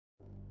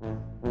Oh,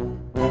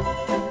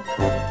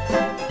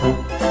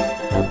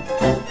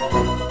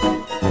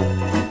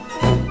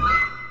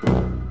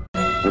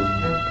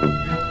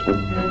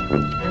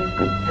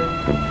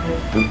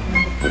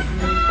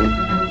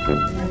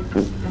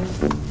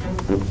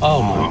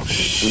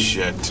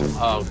 shit.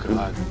 Oh,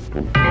 God.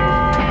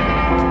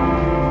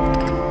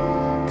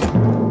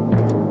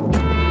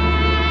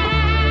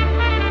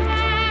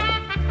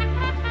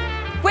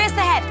 Where's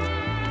the head?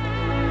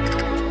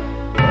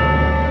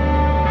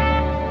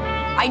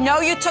 I know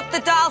you took the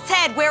doll's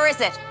head. Where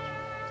is it?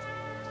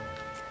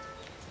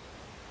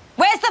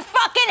 Where's the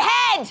fucking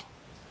head?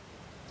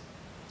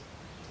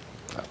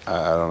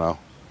 I don't know.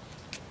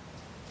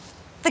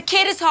 The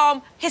kid is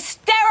home,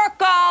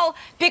 hysterical,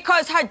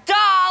 because her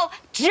doll,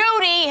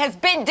 Judy, has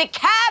been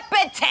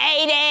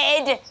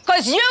decapitated.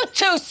 Because you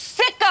two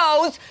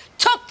sickos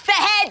took the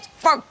head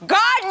for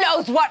God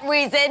knows what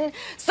reason.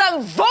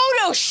 Some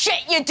voodoo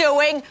shit you're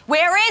doing.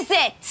 Where is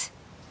it?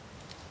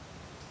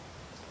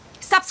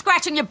 Stop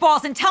scratching your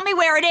balls and tell me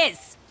where it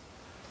is.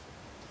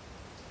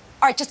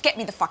 All right, just get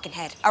me the fucking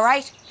head, all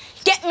right?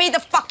 Get me the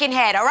fucking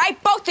head, all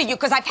right? Both of you,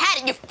 because I've had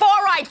it, you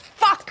four-eyed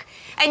fuck,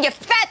 and you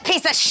fat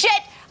piece of shit.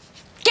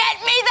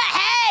 Get me the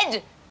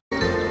head!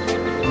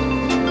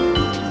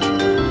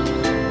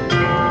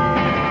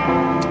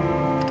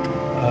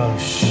 Oh,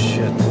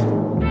 shit.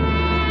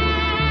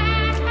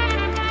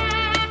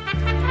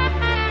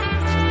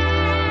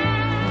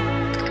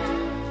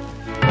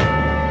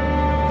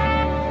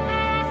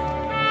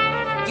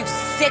 You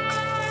sick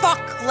fuck,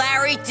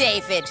 Larry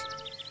David.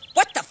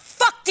 What the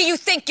fuck do you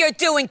think you're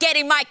doing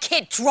getting my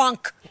kid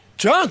drunk?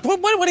 Drunk?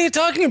 What are you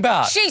talking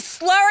about? She's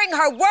slurring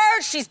her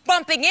words. She's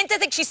bumping into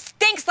things. She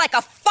stinks like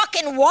a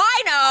fucking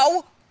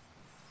wino.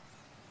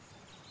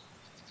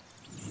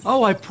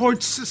 Oh, I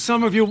poured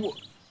some of your...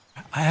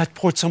 I had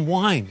poured some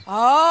wine.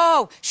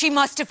 Oh, she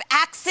must have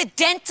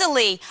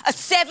accidentally, a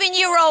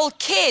 7-year-old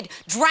kid,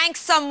 drank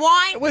some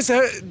wine. It was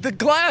the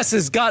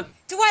glasses got...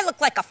 Do I look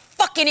like a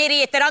fucking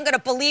idiot that I'm gonna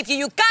believe you?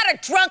 You got her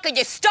drunk and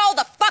you stole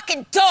the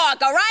fucking dog,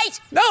 all right?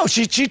 No,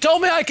 she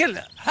told me I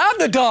could have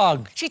the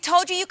dog. She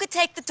told you you could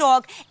take the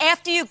dog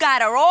after you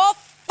got her all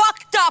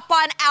fucked up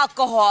on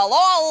alcohol,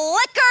 all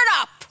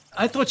liquored up.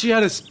 I thought she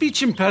had a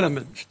speech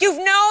impediment. You've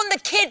known the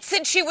kid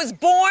since she was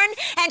born,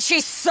 and she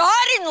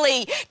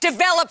suddenly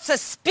develops a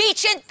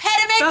speech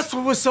impediment? That's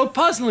what was so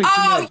puzzling to me.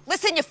 Oh,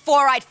 listen, you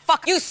four-eyed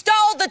fuck. You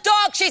stole the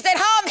dog. She's at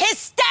home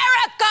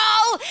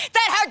hysterical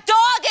that her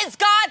dog is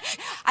gone.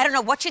 I don't know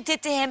what you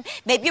did to him.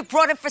 Maybe you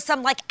brought him for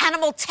some, like,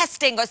 animal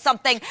testing or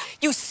something.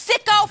 You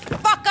sicko,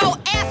 fucko,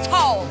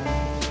 asshole.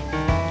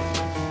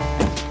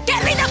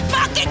 Get me the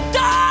fucking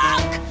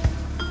dog!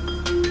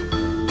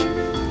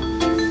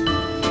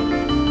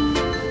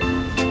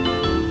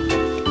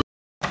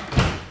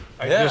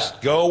 I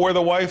just go where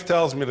the wife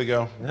tells me to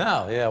go.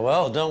 No, yeah,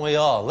 well, don't we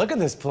all? Look at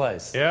this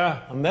place.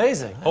 Yeah.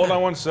 Amazing. Hold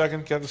on one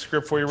second. Got the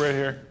script for you right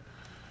here.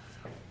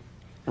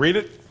 Read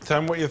it.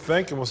 Tell me what you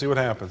think, and we'll see what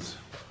happens.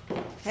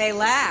 Hey,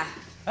 La.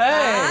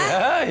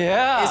 Hey,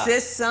 yeah. Is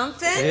this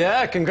something?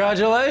 Yeah,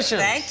 congratulations.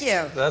 Thank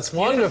you. That's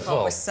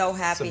wonderful. We're so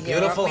happy it's a here,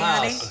 beautiful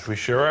aren't we, house. honey? We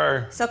sure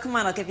are. So come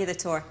on, I'll give you the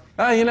tour.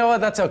 Oh, you know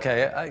what? That's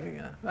okay.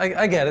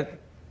 I get it.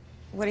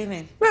 What do you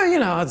mean? Well, you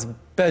know, it's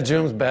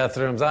bedrooms,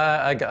 bathrooms.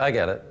 I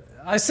get it.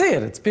 I see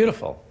it. It's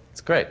beautiful.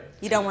 It's great.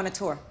 You don't want a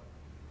tour?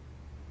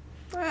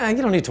 You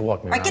don't need to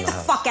walk me All around right, get the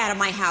house. fuck out of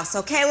my house,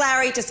 okay,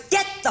 Larry? Just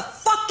get the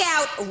fuck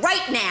out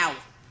right now.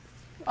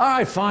 All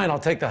right, fine. I'll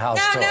take the house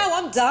tour. No,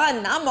 I'm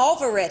done. I'm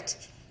over it.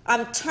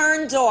 I'm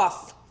turned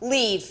off.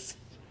 Leave.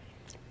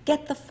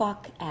 Get the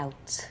fuck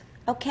out,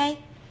 okay?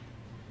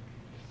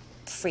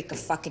 Freak of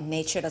fucking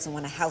nature doesn't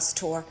want a house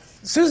tour.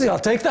 Susie, I'll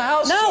take the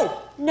house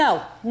tour.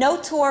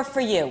 No tour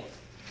for you.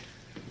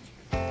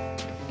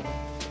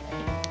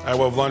 I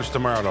will have lunch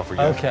tomorrow, don't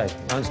forget. Okay,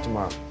 lunch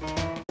tomorrow.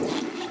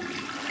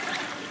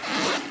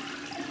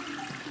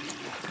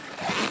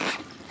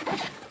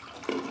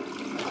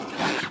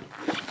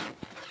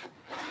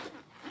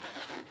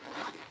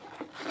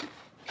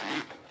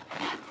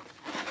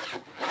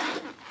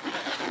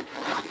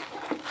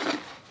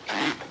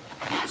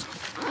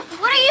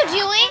 What are you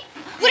doing?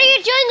 What are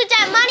you doing with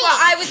that money? Well,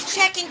 I was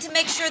checking to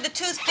make sure the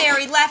tooth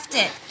fairy left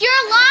it.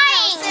 You're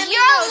lying. No, Sam, You're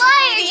a no,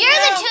 liar. sweetie, You're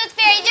the no. tooth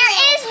fairy. There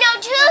is no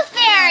tooth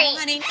fairy.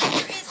 Honey,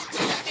 there is a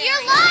tooth fairy.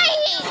 You're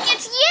lying.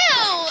 It's you.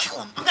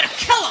 Kill him. I'm gonna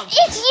kill him.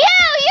 It's you.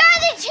 You're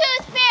the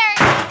tooth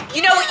fairy.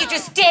 You know what you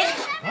just did?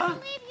 I'll never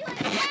believe you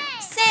again.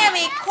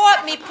 Sammy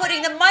caught me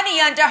putting the money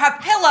under her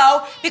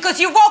pillow because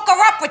you woke her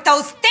up with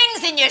those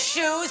things in your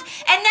shoes,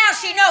 and now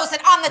she knows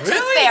that I'm the tooth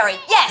Really? fairy.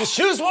 Yes. The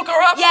shoes woke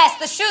her up? Yes,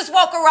 the shoes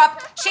woke her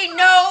up. She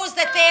knows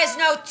that there's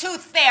no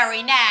tooth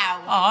fairy now.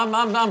 Oh,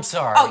 I'm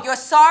sorry. Oh, you're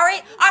sorry?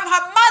 I'm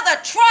her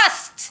mother.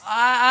 Trust.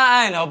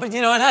 I know, but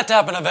you know, it had to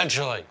happen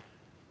eventually.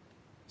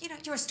 You know,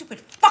 you're a stupid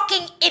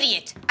fucking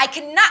idiot. I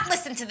cannot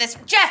listen to this.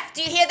 Jeff,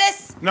 do you hear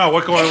this? No,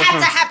 what's going on? It had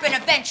to happen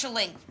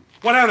eventually.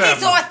 What had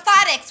These happened?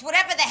 orthotics,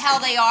 whatever the hell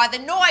they are, the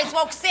noise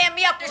woke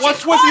Sammy up. She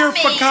What's with caught your me.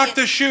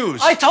 fakakta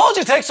shoes? I told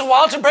you it takes a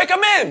while to break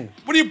them in.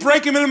 What are you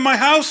breaking them in my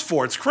house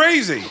for? It's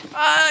crazy.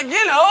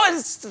 You know,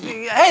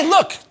 hey,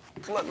 look,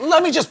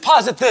 let me just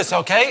posit this,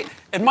 okay?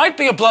 It might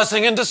be a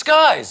blessing in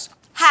disguise.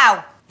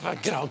 How?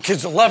 You know,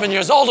 kid's 11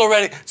 years old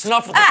already. It's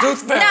enough for the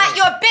tooth fairy. Not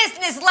your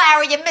business,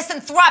 Larry, you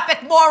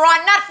misanthropic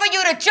moron. Not for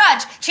you to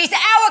judge. She's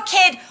our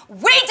kid.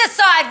 We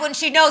decide when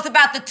she knows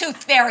about the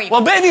tooth fairy.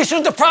 Well, maybe you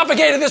shouldn't have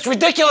propagated this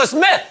ridiculous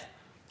myth.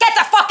 Get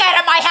the fuck out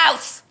of my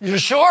house! You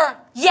sure?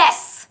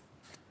 Yes.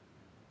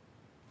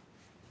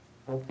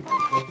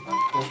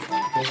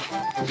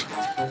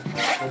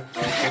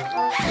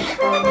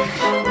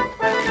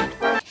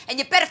 And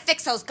you better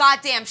fix those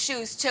goddamn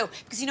shoes, too.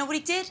 Because you know what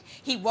he did?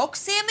 He woke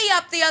Sammy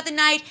up the other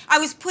night. I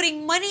was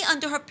putting money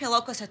under her pillow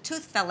because her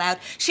tooth fell out.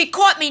 She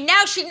caught me.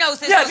 Now she knows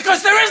there's Yeah, no because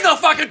tooth there is no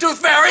fucking tooth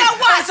fairy. So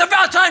what? And it's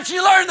about time she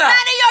learned that.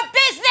 None of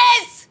your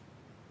business!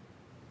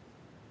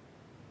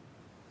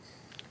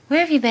 Where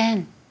have you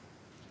been?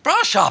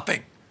 Bra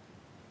shopping.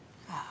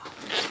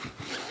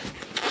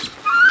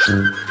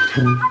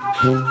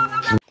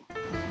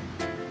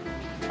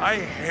 I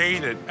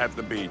hate it at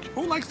the beach.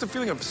 Who likes the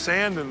feeling of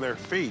sand in their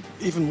feet?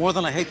 Even more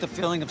than I hate the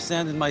feeling of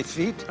sand in my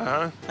feet,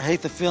 Uh-huh. I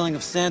hate the feeling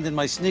of sand in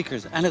my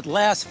sneakers. And it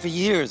lasts for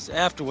years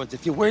afterwards.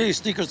 If you wear your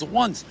sneakers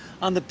once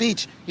on the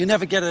beach, you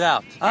never get it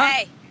out. Huh?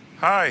 Hey,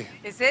 Hi.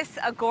 is this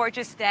a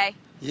gorgeous day?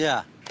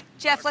 Yeah.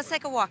 Jeff, let's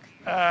take a walk.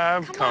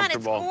 I'm Come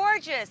comfortable. on,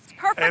 it's gorgeous.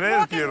 Perfect It is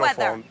walking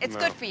beautiful. weather. It's No.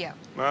 good for you.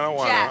 I don't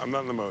want to. Jeff. I'm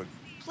not in the mood.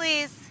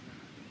 Please.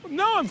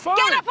 No, I'm fine.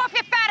 Get up off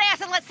your fat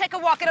ass and let's take a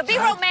walk. It'll be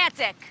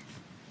romantic.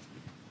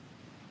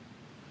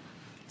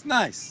 It's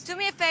nice. Do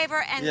me a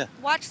favor and Yeah.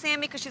 watch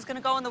Sammy because she's going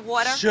to go in the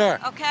water. Sure.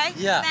 Okay?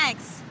 Yeah.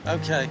 Thanks.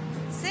 Okay.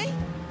 See? Do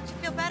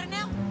you feel better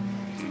now?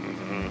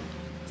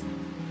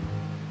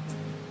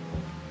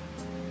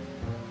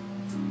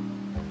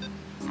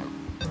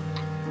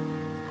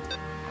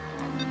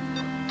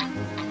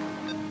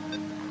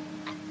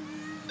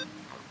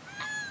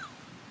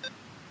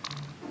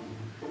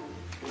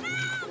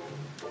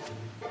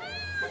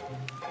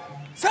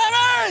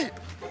 Sammy!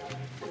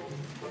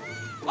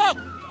 Oh,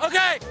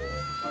 okay.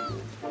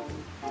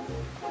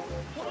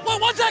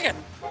 One second.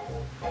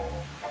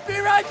 Be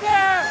right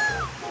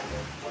there.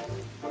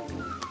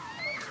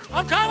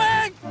 I'm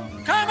coming.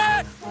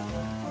 Coming.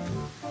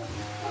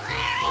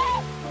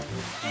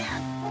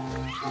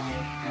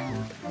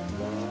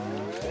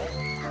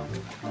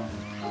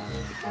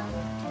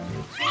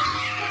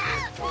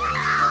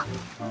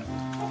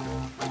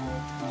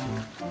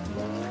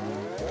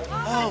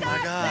 Oh my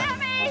God.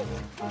 Sammy!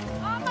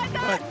 Oh my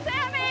God,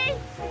 Sammy!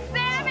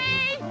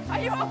 Sammy! Are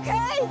you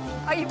okay?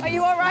 Are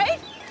you all right?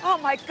 Oh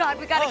my God,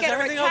 we gotta Oh, is get her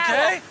a everything towel.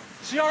 okay?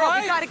 She all Oh,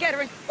 right? we gotta get her.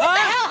 What the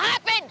hell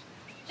happened?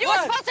 You were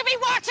What? supposed to be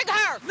watching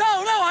her. No,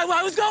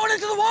 I was going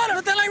into the water,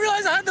 but then I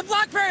realized I had the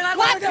blackberry and I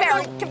wanted to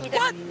Blackberry? get Give me that.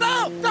 What?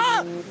 No!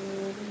 No!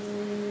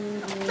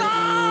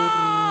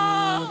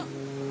 No!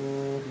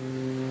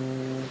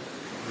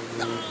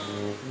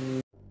 No!